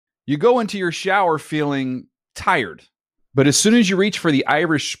You go into your shower feeling tired, but as soon as you reach for the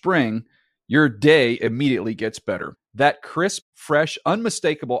Irish Spring, your day immediately gets better. That crisp, fresh,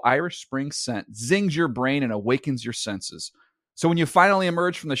 unmistakable Irish Spring scent zings your brain and awakens your senses. So when you finally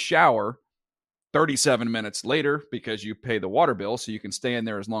emerge from the shower, 37 minutes later, because you pay the water bill so you can stay in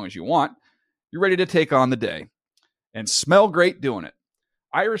there as long as you want, you're ready to take on the day and smell great doing it.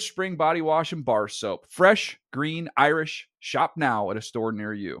 Irish Spring Body Wash and Bar Soap. Fresh, green, Irish. Shop now at a store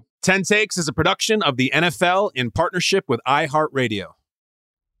near you. 10 Takes is a production of the NFL in partnership with iHeartRadio.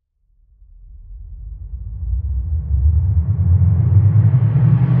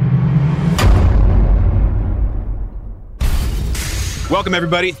 Welcome,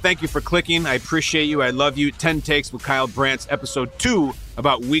 everybody. Thank you for clicking. I appreciate you. I love you. 10 Takes with Kyle Brandt, episode 2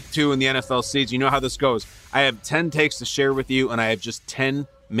 about week 2 in the NFL season. You know how this goes. I have 10 takes to share with you, and I have just 10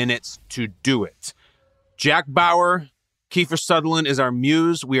 minutes to do it. Jack Bauer, Kiefer Sutherland is our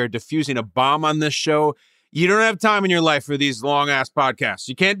muse. We are diffusing a bomb on this show. You don't have time in your life for these long-ass podcasts.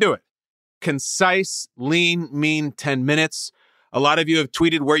 You can't do it. Concise, lean, mean 10 minutes. A lot of you have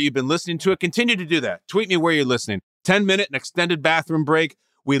tweeted where you've been listening to it. Continue to do that. Tweet me where you're listening. 10-minute and extended bathroom break.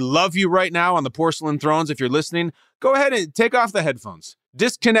 We love you right now on the Porcelain Thrones. If you're listening, go ahead and take off the headphones.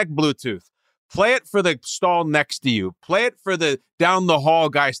 Disconnect Bluetooth. Play it for the stall next to you. Play it for the down the hall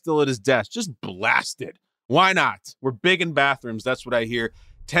guy still at his desk. Just blast it. Why not? We're big in bathrooms. That's what I hear.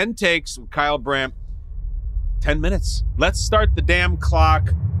 10 Takes with Kyle Brandt. 10 minutes. Let's start the damn clock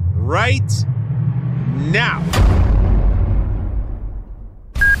right now.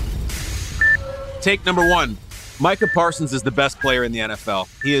 Take number 1. Micah Parsons is the best player in the NFL.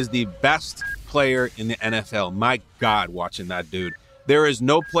 He is the best player in the NFL. My God, watching that dude. There is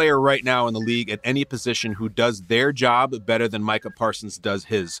no player right now in the league at any position who does their job better than Micah Parsons does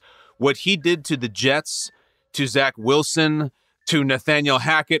his. What he did to the Jets, to Zach Wilson, to Nathaniel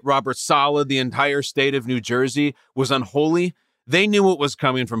Hackett, Robert Saleh, the entire state of New Jersey was unholy. They knew what was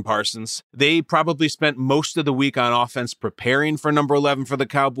coming from Parsons. They probably spent most of the week on offense preparing for number 11 for the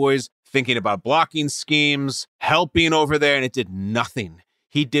Cowboys, thinking about blocking schemes, helping over there, and it did nothing.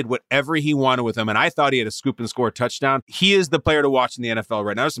 He did whatever he wanted with him, and I thought he had a scoop and score touchdown. He is the player to watch in the NFL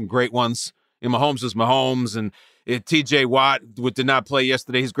right now. There's some great ones. Mahomes is Mahomes, and TJ Watt did not play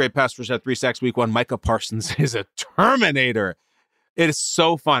yesterday. He's a great pass rusher, had 3 sacks week 1. Micah Parsons is a Terminator. It is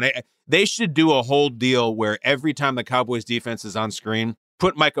so fun. They should do a whole deal where every time the Cowboys defense is on screen,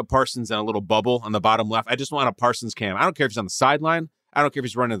 put Micah Parsons in a little bubble on the bottom left. I just want a Parsons cam. I don't care if he's on the sideline. I don't care if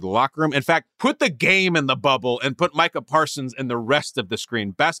he's running to the locker room. In fact, put the game in the bubble and put Micah Parsons in the rest of the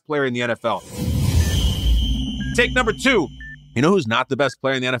screen. Best player in the NFL. Take number 2. You know who's not the best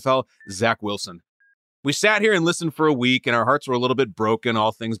player in the NFL? Zach Wilson. We sat here and listened for a week, and our hearts were a little bit broken,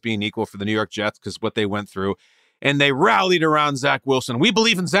 all things being equal for the New York Jets because what they went through. And they rallied around Zach Wilson. We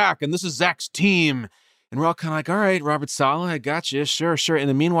believe in Zach, and this is Zach's team. And we're all kind of like, all right, Robert Saleh, I got you. Sure. And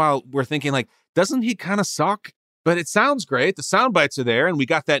the meanwhile, we're thinking like, doesn't he kind of suck? But it sounds great. The sound bites are there, and we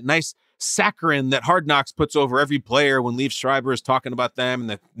got that nice saccharine that Hard Knocks puts over every player when Liev Schreiber is talking about them, and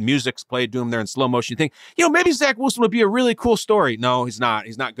the music's played to him there in slow motion. You think, maybe Zach Wilson would be a really cool story. No, he's not.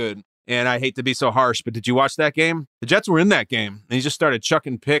 He's not good. And I hate to be so harsh, but did you watch that game? The Jets were in that game, and he just started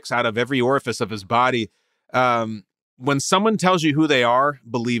chucking picks out of every orifice of his body. When someone tells you who they are,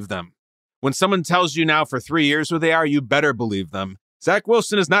 believe them. When someone tells you now for 3 years who they are, you better believe them. Zach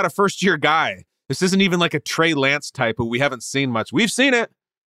Wilson is not a first-year guy. This isn't even like a Trey Lance type who we haven't seen much. We've seen it.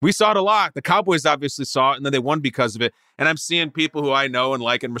 We saw it a lot. The Cowboys obviously saw it, and then they won because of it. And I'm seeing people who I know and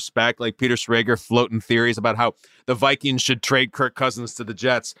like and respect, like Peter Schrager, floating theories about how the Vikings should trade Kirk Cousins to the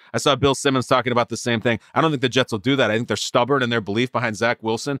Jets. I saw Bill Simmons talking about the same thing. I don't think the Jets will do that. I think they're stubborn in their belief behind Zach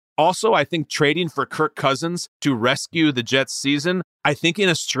Wilson. Also, I think trading for Kirk Cousins to rescue the Jets season, I think in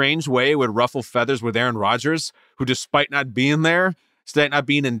a strange way would ruffle feathers with Aaron Rodgers, who despite not being there, despite not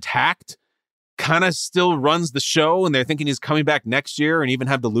being intact, kind of still runs the show, and they're thinking he's coming back next year and even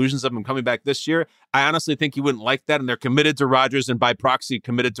have delusions of him coming back this year. I honestly think he wouldn't like that, and they're committed to Rodgers and by proxy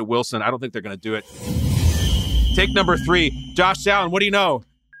committed to Wilson. I don't think they're going to do it. Take number 3, Josh Allen. What do you know?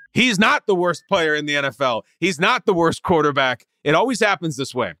 He's not the worst player in the NFL. He's not the worst quarterback. It always happens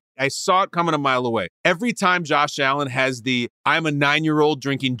this way. I saw it coming a mile away. Every time Josh Allen has the I'm a 9-year-old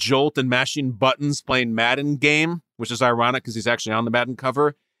drinking Jolt and mashing buttons playing Madden game, which is ironic because he's actually on the Madden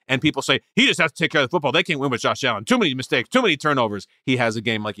cover, and people say, he just has to take care of the football. They can't win with Josh Allen. Too many mistakes, too many turnovers. He has a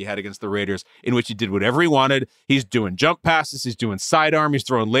game like he had against the Raiders in which he did whatever he wanted. He's doing jump passes. He's doing sidearm. He's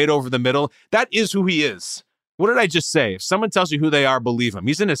throwing late over the middle. That is who he is. What did I just say? If someone tells you who they are, believe him.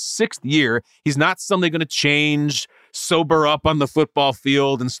 He's in his 6th year. He's not suddenly going to change sober up on the football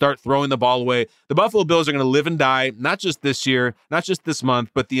field and start throwing the ball away. The Buffalo Bills are going to live and die, not just this year, not just this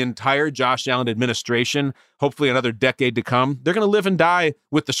month, but the entire Josh Allen administration, hopefully another decade to come. They're going to live and die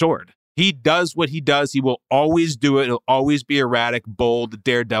with the sword. He does what he does. He will always do it. He'll always be erratic, bold,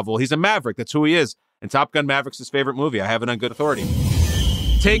 daredevil. He's a maverick. That's who he is. And Top Gun Maverick's his favorite movie. I have it on good authority.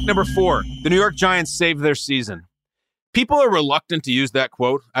 Take number 4. The New York Giants saved their season. People are reluctant to use that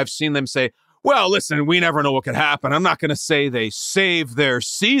quote. I've seen them say, well, listen, we never know what could happen. I'm not going to say they saved their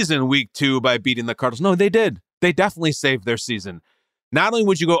season week 2 by beating the Cardinals. No, they did. They definitely saved their season. Not only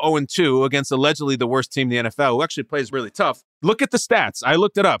would you go 0-2 against allegedly the worst team in the NFL, who actually plays really tough, look at the stats. I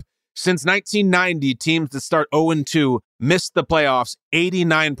looked it up. Since 1990, teams that start 0-2 miss the playoffs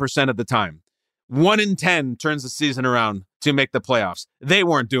 89% of the time. 1 in 10 turns the season around to make the playoffs. They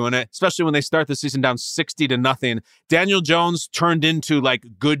weren't doing it, especially when they start the season down 60-0. Daniel Jones turned into like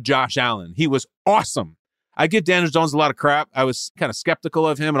good Josh Allen. He was awesome. I give Daniel Jones a lot of crap. I was kind of skeptical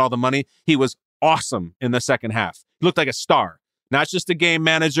of him and all the money. He was awesome in the second half. He looked like a star. Not just a game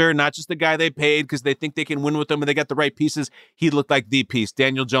manager, not just the guy they paid because they think they can win with them and they got the right pieces. He looked like the piece.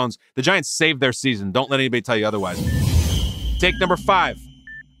 Daniel Jones. The Giants saved their season. Don't let anybody tell you otherwise. Take number 5.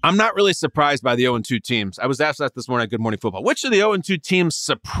 I'm not really surprised by the 0-2 teams. I was asked that this morning at Good Morning Football. Which of the 0-2 teams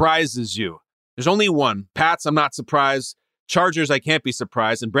surprises you? There's only one. Pats, I'm not surprised. Chargers, I can't be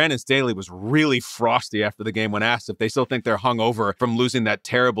surprised. And Brandon Staley was really frosty after the game when asked if they still think they're hungover from losing that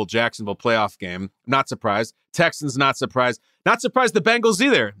terrible Jacksonville playoff game. Not surprised. Texans, not surprised. Not surprised the Bengals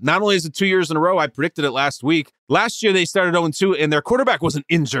either. Not only is it 2 years in a row, I predicted it last week. Last year they started 0-2 and their quarterback wasn't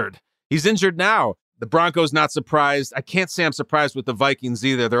injured. He's injured now. The Broncos, not surprised. I can't say I'm surprised with the Vikings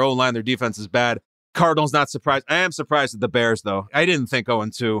either. Their O-line, their defense is bad. Cardinals, not surprised. I am surprised at the Bears, though. I didn't think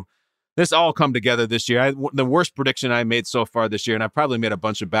 0-2. This all come together this year. The worst prediction I made so far this year, and I probably made a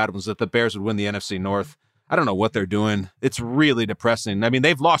bunch of bad ones, that the Bears would win the NFC North. I don't know what they're doing. It's really depressing. I mean,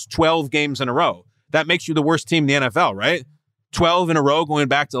 they've lost 12 games in a row. That makes you the worst team in the NFL, right? 12 in a row going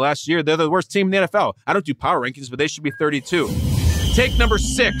back to last year. They're the worst team in the NFL. I don't do power rankings, but they should be 32. Take number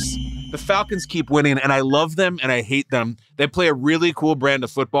 6. The Falcons keep winning, and I love them and I hate them. They play a really cool brand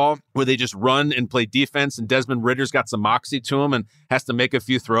of football where they just run and play defense, and Desmond Ridder's got some moxie to him and has to make a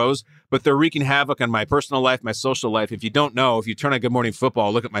few throws, but they're wreaking havoc on my personal life, my social life. If you don't know, if you turn on Good Morning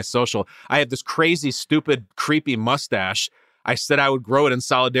Football, look at my social. I have this crazy, stupid, creepy mustache. I said I would grow it in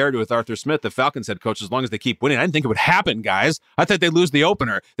solidarity with Arthur Smith, the Falcons head coach, as long as they keep winning. I didn't think it would happen, guys. I thought they'd lose the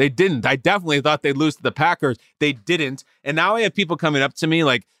opener. They didn't. I definitely thought they'd lose to the Packers. They didn't. And now I have people coming up to me,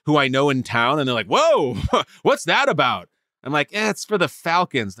 like, who I know in town, and they're like, whoa, what's that about? I'm like, it's for the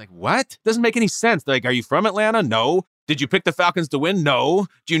Falcons. Like, what? Doesn't make any sense. They're like, are you from Atlanta? No. Did you pick the Falcons to win? No.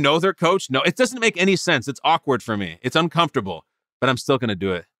 Do you know their coach? No. It doesn't make any sense. It's awkward for me. It's uncomfortable, but I'm still going to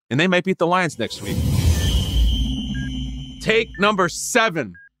do it. And they might beat the Lions next week. Take number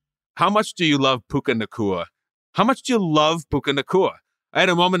 7. How much do you love Puka Nacua? How much do you love Puka Nacua? I had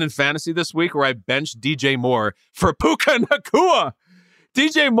a moment in fantasy this week where I benched DJ Moore for Puka Nacua.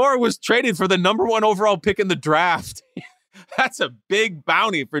 DJ Moore was traded for the number 1 overall pick in the draft. That's a big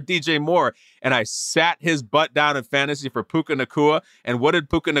bounty for DJ Moore. And I sat his butt down in fantasy for Puka Nacua. And what did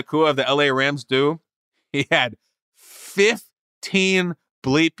Puka Nacua of the LA Rams do? He had 15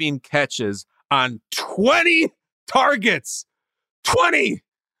 bleeping catches on 20 targets. 20!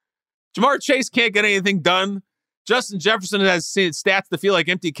 Jamar Chase can't get anything done. Justin Jefferson has stats that feel like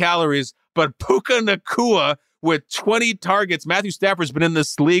empty calories, but Puka Nacua with 20 targets. Matthew Stafford's been in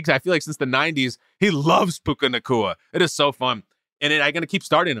this league, I feel like, since the 90s. He loves Puka Nacua. It is so fun. And I'm going to keep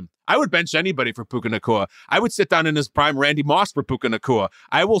starting him. I would bench anybody for Puka Nacua. I would sit down in his prime Randy Moss for Puka Nacua.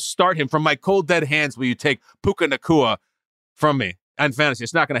 I will start him. From my cold, dead hands will you take Puka Nacua from me on fantasy.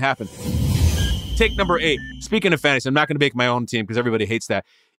 It's not going to happen. Take number 8. Speaking of fantasy, I'm not going to make my own team because everybody hates that.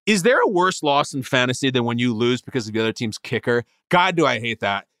 Is there a worse loss in fantasy than when you lose because of the other team's kicker? God, do I hate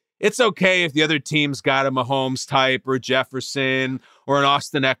that. It's okay if the other team's got a Mahomes type or Jefferson or an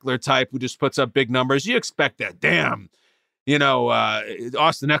Austin Eckler type who just puts up big numbers. You expect that. Damn. You know,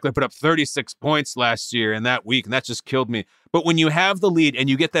 Austin Eckler put up 36 points last year in that week, and that just killed me. But when you have the lead and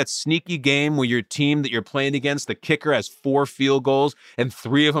you get that sneaky game where your team that you're playing against, the kicker has 4 field goals and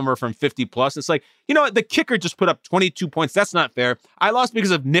 3 of them are from 50 plus, it's like, you know what? The kicker just put up 22 points. That's not fair. I lost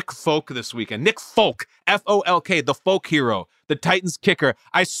because of Nick Folk this weekend. Nick Folk, F-O-L-K, the folk hero, the Titans kicker.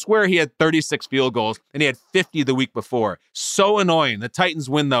 I swear he had 36 field goals and he had 50 the week before. So annoying. The Titans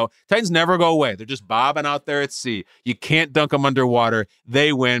win, though. Titans never go away. They're just bobbing out there at sea. You can't dunk them underwater.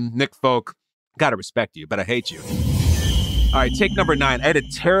 They win. Nick Folk, gotta respect you, but I hate you. All right, take number 9. I had a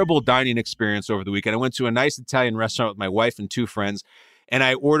terrible dining experience over the weekend. I went to a nice Italian restaurant with my wife and 2 friends, and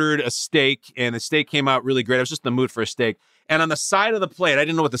I ordered a steak, and the steak came out really great. I was just in the mood for a steak. And on the side of the plate, I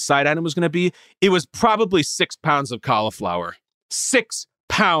didn't know what the side item was going to be. It was probably 6 pounds of cauliflower. 6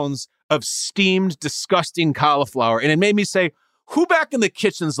 pounds of steamed, disgusting cauliflower. And it made me say, who back in the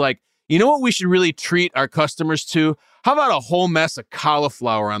kitchen's like, you know what we should really treat our customers to? How about a whole mess of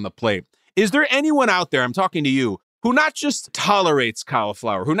cauliflower on the plate? Is there anyone out there, I'm talking to you, who not just tolerates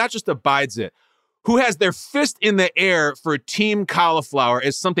cauliflower, who not just abides it, who has their fist in the air for team cauliflower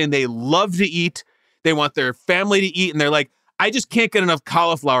as something they love to eat, they want their family to eat, and they're like, I just can't get enough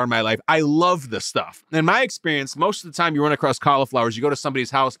cauliflower in my life. I love this stuff. In my experience, most of the time you run across cauliflowers, you go to somebody's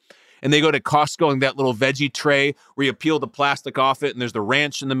house and they go to Costco and that little veggie tray where you peel the plastic off it and there's the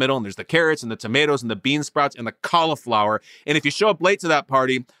ranch in the middle and there's the carrots and the tomatoes and the bean sprouts and the cauliflower. And if you show up late to that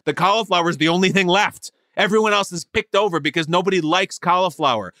party, the cauliflower is the only thing left. Everyone else is picked over because nobody likes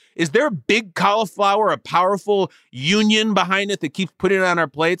cauliflower. Is there big cauliflower, a powerful union behind it that keeps putting it on our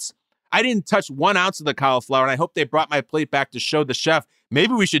plates? I didn't touch 1 ounce of the cauliflower, and I hope they brought my plate back to show the chef.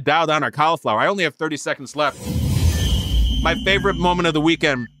 Maybe we should dial down our cauliflower. I only have 30 seconds left. My favorite moment of the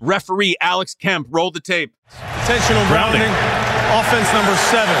weekend, referee Alex Kemp rolled the tape. Intentional grounding, offense number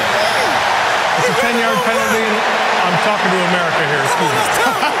 7. It's a 10-yard penalty, and I'm talking to America here, excuse me.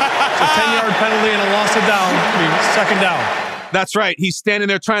 It's a 10-yard penalty and a loss of down, second down. That's right. He's standing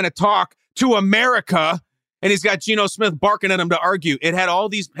there trying to talk to America, and he's got Geno Smith barking at him to argue. It had all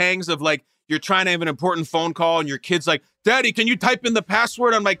these pangs of like, you're trying to have an important phone call, and your kid's like, Daddy, can you type in the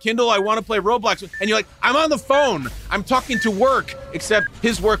password on my Kindle? I want to play Roblox. And you're like, I'm on the phone. I'm talking to work. Except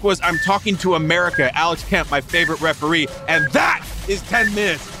his work was, I'm talking to America. Alex Kemp, my favorite referee. And that is 10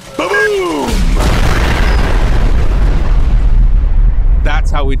 minutes. Boom! That's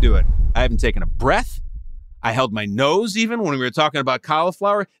how we do it. I haven't taken a breath. I held my nose even when we were talking about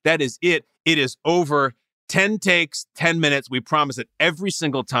cauliflower. That is it. It is over. 10 takes, 10 minutes. We promise it every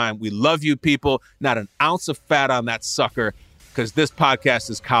single time. We love you people. Not an ounce of fat on that sucker, because this podcast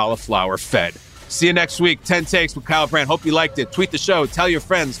is cauliflower fed. See you next week. 10 takes with Kyle Brandt. Hope you liked it. Tweet the show. Tell your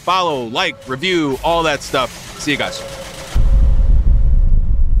friends. Follow, like, review, all that stuff. See you guys.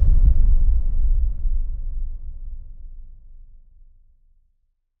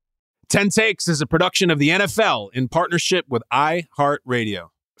 Ten Takes is a production of the NFL in partnership with iHeartRadio.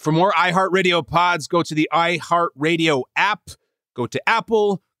 For more iHeartRadio pods, go to the iHeartRadio app, go to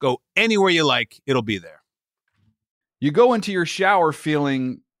Apple, go anywhere you like. It'll be there. You go into your shower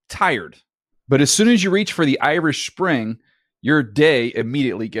feeling tired, but as soon as you reach for the Irish Spring, your day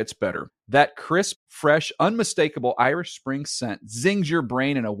immediately gets better. That crisp, fresh, unmistakable Irish Spring scent zings your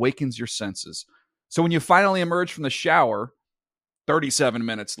brain and awakens your senses. So when you finally emerge from the shower, 37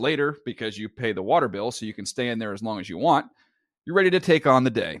 minutes later, because you pay the water bill so you can stay in there as long as you want, you're ready to take on the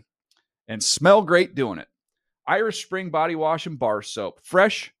day and smell great doing it. Irish Spring Body Wash and Bar Soap.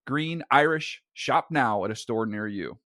 Fresh, green, Irish. Shop now at a store near you.